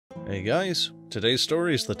Hey guys, today's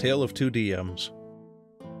story is the tale of two DMs.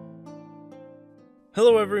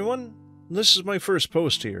 Hello everyone, this is my first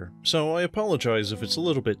post here, so I apologize if it's a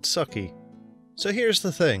little bit sucky. So here's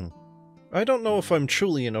the thing, I don't know if I'm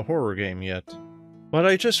truly in a horror game yet, but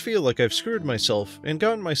I just feel like I've screwed myself and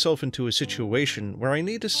gotten myself into a situation where I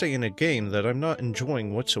need to stay in a game that I'm not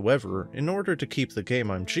enjoying whatsoever in order to keep the game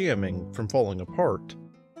I'm GMing from falling apart.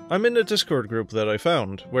 I'm in a Discord group that I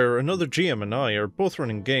found, where another GM and I are both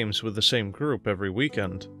running games with the same group every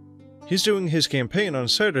weekend. He's doing his campaign on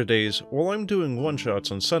Saturdays, while I'm doing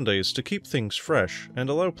one-shots on Sundays to keep things fresh and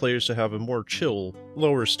allow players to have a more chill,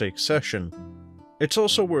 lower-stakes session. It's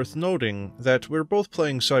also worth noting that we're both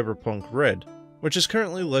playing Cyberpunk Red, which is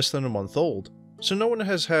currently less than a month old, so no one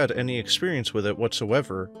has had any experience with it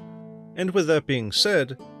whatsoever. And with that being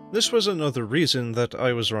said, this was another reason that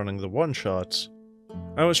I was running the one-shots.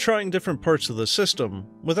 I was trying different parts of the system,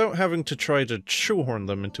 without having to try to shoehorn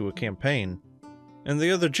them into a campaign. And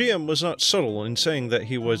the other GM was not subtle in saying that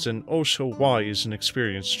he was an oh-so-wise and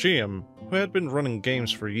experienced GM who had been running games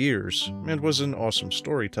for years, and was an awesome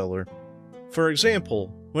storyteller. For example,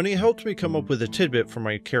 when he helped me come up with a tidbit for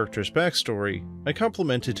my character's backstory, I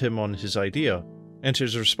complimented him on his idea, and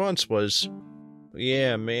his response was,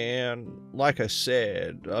 "Yeah man, like I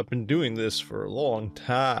said, I've been doing this for a long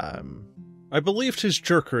time." I believed his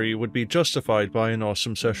jerkery would be justified by an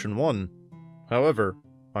awesome Session 1. However,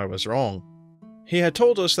 I was wrong. He had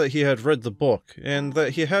told us that he had read the book, and that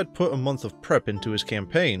he had put a month of prep into his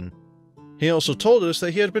campaign. He also told us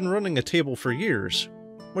that he had been running a table for years,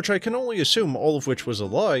 which I can only assume all of which was a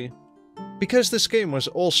lie, because this game was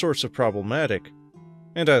all sorts of problematic,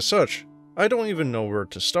 and as such, I don't even know where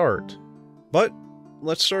to start. But,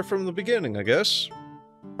 let's start from the beginning, I guess.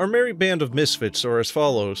 Our merry band of misfits are as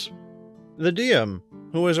follows. The DM,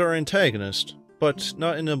 who is our antagonist, but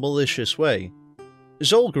not in a malicious way.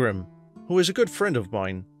 Zolgrim, who is a good friend of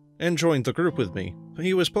mine, and joined the group with me.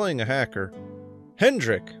 He was playing a hacker.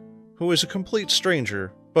 Hendrik, who is a complete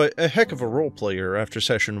stranger, but a heck of a roleplayer after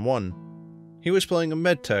Session 1. He was playing a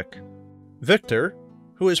medtech. Victor,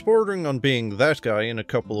 who is bordering on being that guy in a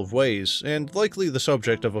couple of ways, and likely the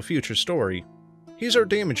subject of a future story. He's our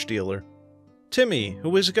damage dealer. Timmy,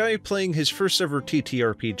 who is a guy playing his first ever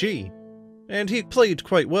TTRPG, and he played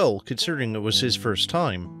quite well considering it was his first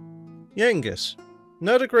time. Yangus,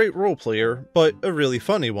 not a great roleplayer, but a really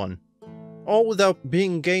funny one. All without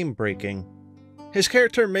being game-breaking. His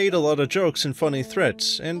character made a lot of jokes and funny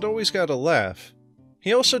threats, and always got a laugh.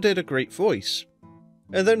 He also did a great voice.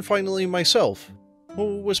 And then finally myself,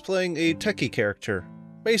 who was playing a techie character,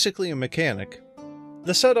 basically a mechanic.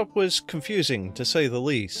 The setup was confusing, to say the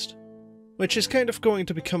least, which is kind of going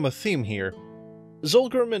to become a theme here.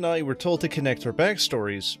 Zolgrim and I were told to connect our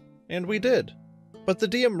backstories, and we did. But the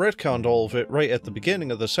DM retconned all of it right at the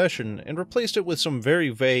beginning of the session and replaced it with some very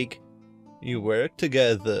vague, "You work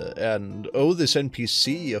together and owe this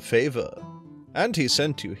NPC a favor, and he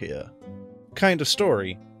sent you here" kind of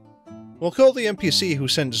story. We'll call the NPC who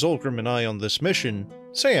sent Zolgrim and I on this mission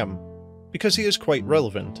Sam, because he is quite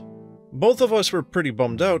relevant. Both of us were pretty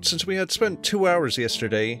bummed out since we had spent 2 hours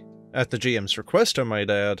yesterday, at the GM's request I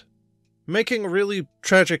might add, making a really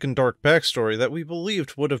tragic and dark backstory that we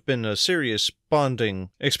believed would have been a serious, bonding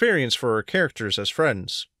experience for our characters as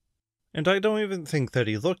friends. And I don't even think that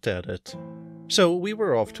he looked at it. So we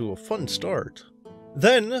were off to a fun start.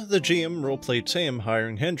 Then, the GM roleplayed Sam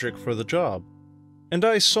hiring Hendrik for the job. And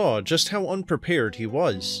I saw just how unprepared he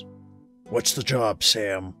was. "What's the job,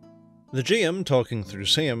 Sam?" The GM, talking through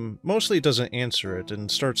Sam, mostly doesn't answer it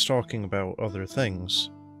and starts talking about other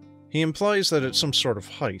things. He implies that it's some sort of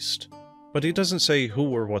heist, but he doesn't say who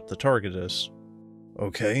or what the target is.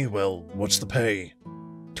 "Okay, well, what's the pay?"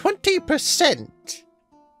 20%!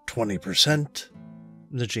 20%?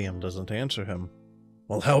 The GM doesn't answer him.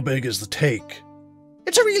 "Well, how big is the take?"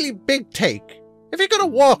 It's a really big take. If you're gonna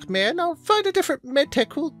walk, man, I'll find a different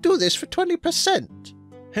medtech who'll do this for 20%.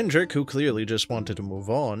 Hendrik, who clearly just wanted to move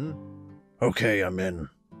on. "Okay, I'm in.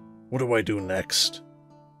 What do I do next?"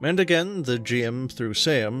 And again, the GM, through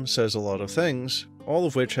Sam, says a lot of things, all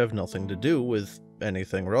of which have nothing to do with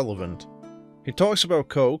anything relevant. He talks about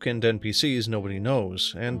coke and NPCs nobody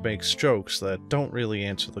knows, and makes jokes that don't really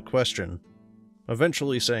answer the question,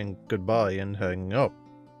 eventually saying goodbye and hanging up.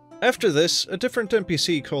 After this, a different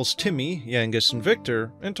NPC calls Timmy, Yangus, and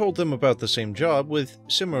Victor, and told them about the same job with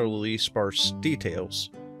similarly sparse details.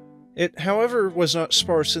 It, however, was not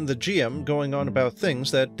sparse in the GM going on about things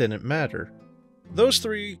that didn't matter. Those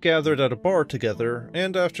three gathered at a bar together,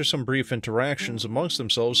 and after some brief interactions amongst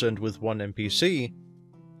themselves and with one NPC,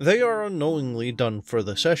 they are unknowingly done for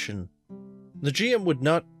the session. The GM would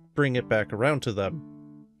not bring it back around to them.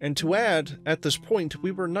 And to add, at this point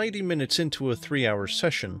we were 90 minutes into a 3-hour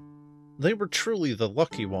session. They were truly the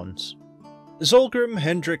lucky ones. Zolgrim,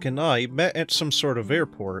 Hendrik, and I met at some sort of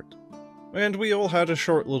airport, and we all had a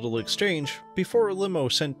short little exchange before a limo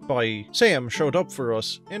sent by Sam showed up for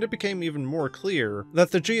us, and it became even more clear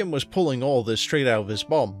that the GM was pulling all this straight out of his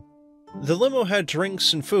bum. The limo had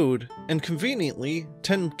drinks and food, and conveniently,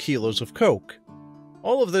 10 kilos of coke.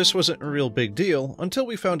 All of this wasn't a real big deal until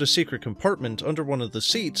we found a secret compartment under one of the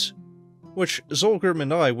seats, which Zolgrim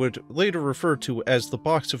and I would later refer to as the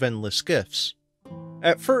box of endless gifts.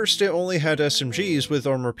 At first, it only had SMGs with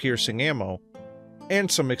armor-piercing ammo, and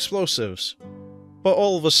some explosives. But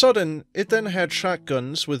all of a sudden, it then had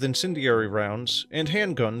shotguns with incendiary rounds, and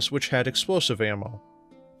handguns which had explosive ammo.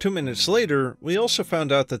 2 minutes later, we also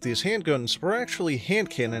found out that these handguns were actually hand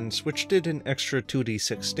cannons which did an extra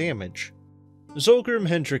 2d6 damage. Zolgrim,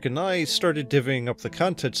 Hendrik, and I started divvying up the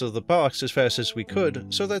contents of the box as fast as we could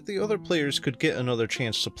so that the other players could get another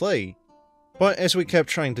chance to play. But as we kept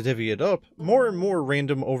trying to divvy it up, more and more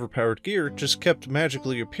random overpowered gear just kept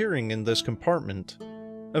magically appearing in this compartment.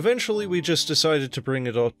 Eventually we just decided to bring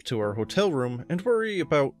it up to our hotel room and worry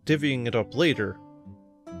about divvying it up later,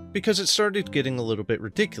 because it started getting a little bit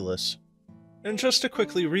ridiculous. And just to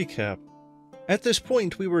quickly recap, at this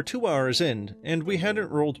point we were 2 hours in, and we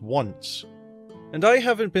hadn't rolled once. And I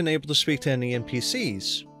haven't been able to speak to any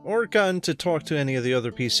NPCs, or gotten to talk to any of the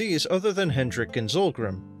other PCs other than Hendrik and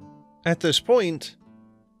Zolgrim. At this point,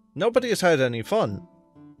 nobody has had any fun.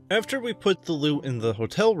 After we put the loot in the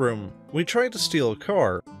hotel room, we tried to steal a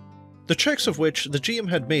car, the checks of which the GM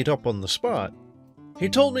had made up on the spot. He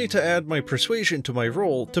told me to add my persuasion to my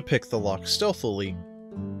roll to pick the lock stealthily.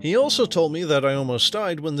 He also told me that I almost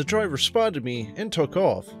died when the driver spotted me and took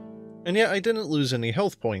off, and yet I didn't lose any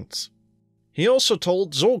health points. He also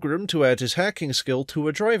told Zolgrim to add his hacking skill to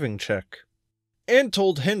a driving check, and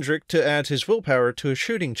told Hendrik to add his willpower to a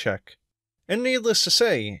shooting check. And needless to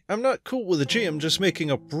say, I'm not cool with a GM just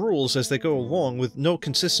making up rules as they go along with no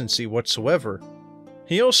consistency whatsoever.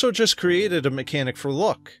 He also just created a mechanic for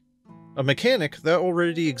luck, a mechanic that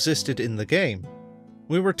already existed in the game.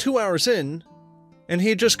 We were 2 hours in, and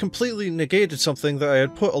he just completely negated something that I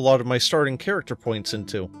had put a lot of my starting character points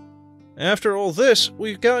into. After all this,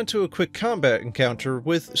 we got into a quick combat encounter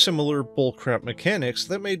with similar bullcrap mechanics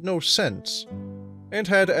that made no sense, and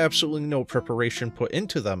had absolutely no preparation put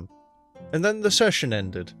into them. And then the session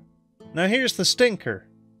ended. Now here's the stinker.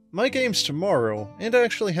 My game's tomorrow, and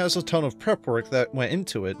actually has a ton of prep work that went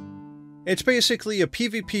into it. It's basically a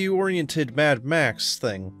PvP-oriented Mad Max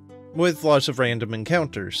thing, with lots of random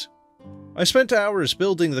encounters. I spent hours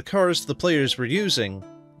building the cars the players were using,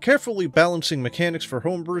 carefully balancing mechanics for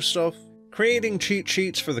homebrew stuff, creating cheat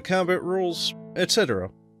sheets for the combat rules, etc.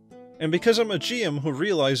 And because I'm a GM who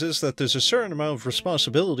realizes that there's a certain amount of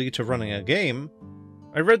responsibility to running a game,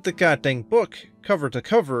 I read the goddamn book, cover to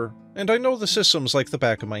cover, and I know the systems like the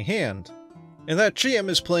back of my hand. And that GM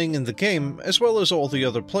is playing in the game as well as all the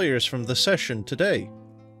other players from the session today.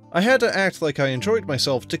 I had to act like I enjoyed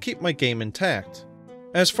myself to keep my game intact,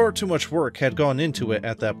 as far too much work had gone into it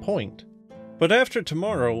at that point. But after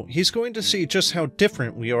tomorrow, he's going to see just how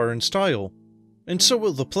different we are in style, and so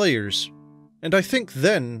will the players. And I think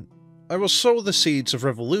then, I will sow the seeds of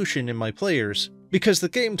revolution in my players, because the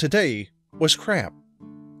game today was crap.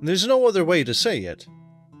 There's no other way to say it.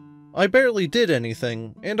 I barely did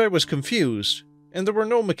anything, and I was confused, and there were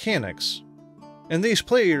no mechanics. And these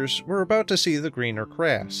players were about to see the greener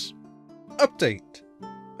grass. Update!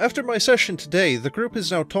 After my session today, the group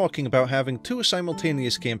is now talking about having 2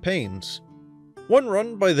 simultaneous campaigns. One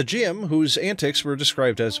run by the GM, whose antics were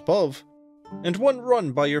described as above, and one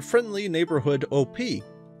run by your friendly neighborhood OP.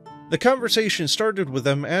 The conversation started with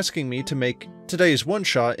them asking me to make today's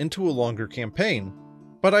one-shot into a longer campaign,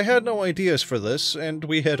 but I had no ideas for this, and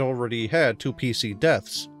we had already had 2 PC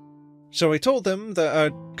deaths. So I told them that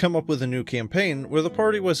I'd come up with a new campaign where the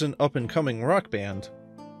party was an up-and-coming rock band.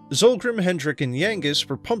 Zolgrim, Hendrik, and Yangus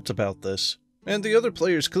were pumped about this, and the other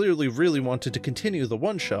players clearly really wanted to continue the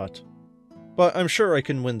one-shot. But I'm sure I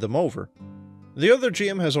can win them over. The other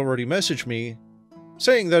GM has already messaged me,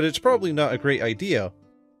 saying that it's probably not a great idea,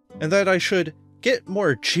 and that I should get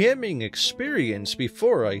more jamming experience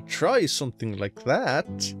before I try something like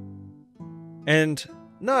that. And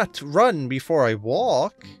not run before I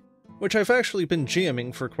walk, which I've actually been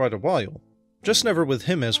GMing for quite a while, just never with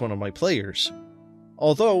him as one of my players.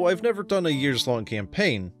 Although I've never done a years-long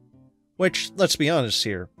campaign, which, let's be honest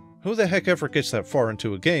here, who the heck ever gets that far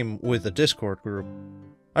into a game with a Discord group?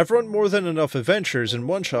 I've run more than enough adventures and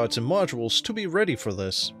one-shots and modules to be ready for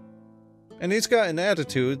this. And he's got an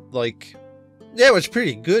attitude like, That was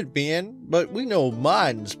pretty good, man, but we know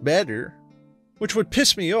mine's better. Which would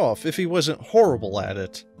piss me off if he wasn't horrible at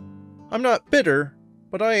it. I'm not bitter,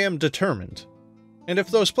 but I am determined. And if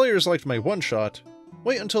those players liked my one-shot,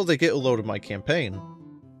 wait until they get a load of my campaign.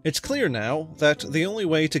 It's clear now that the only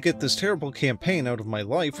way to get this terrible campaign out of my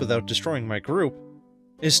life without destroying my group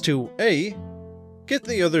is to A. Get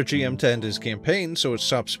the other GM to end his campaign so it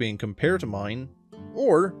stops being compared to mine,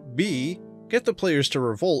 or B. Get the players to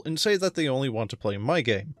revolt and say that they only want to play my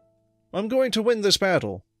game. I'm going to win this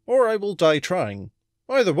battle, or I will die trying.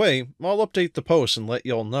 Either way, I'll update the post and let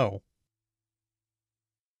y'all know.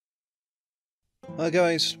 Hi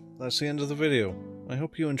guys, that's the end of the video. I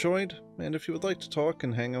hope you enjoyed, and if you would like to talk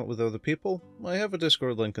and hang out with other people, I have a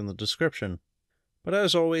Discord link in the description. But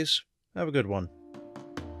as always, have a good one.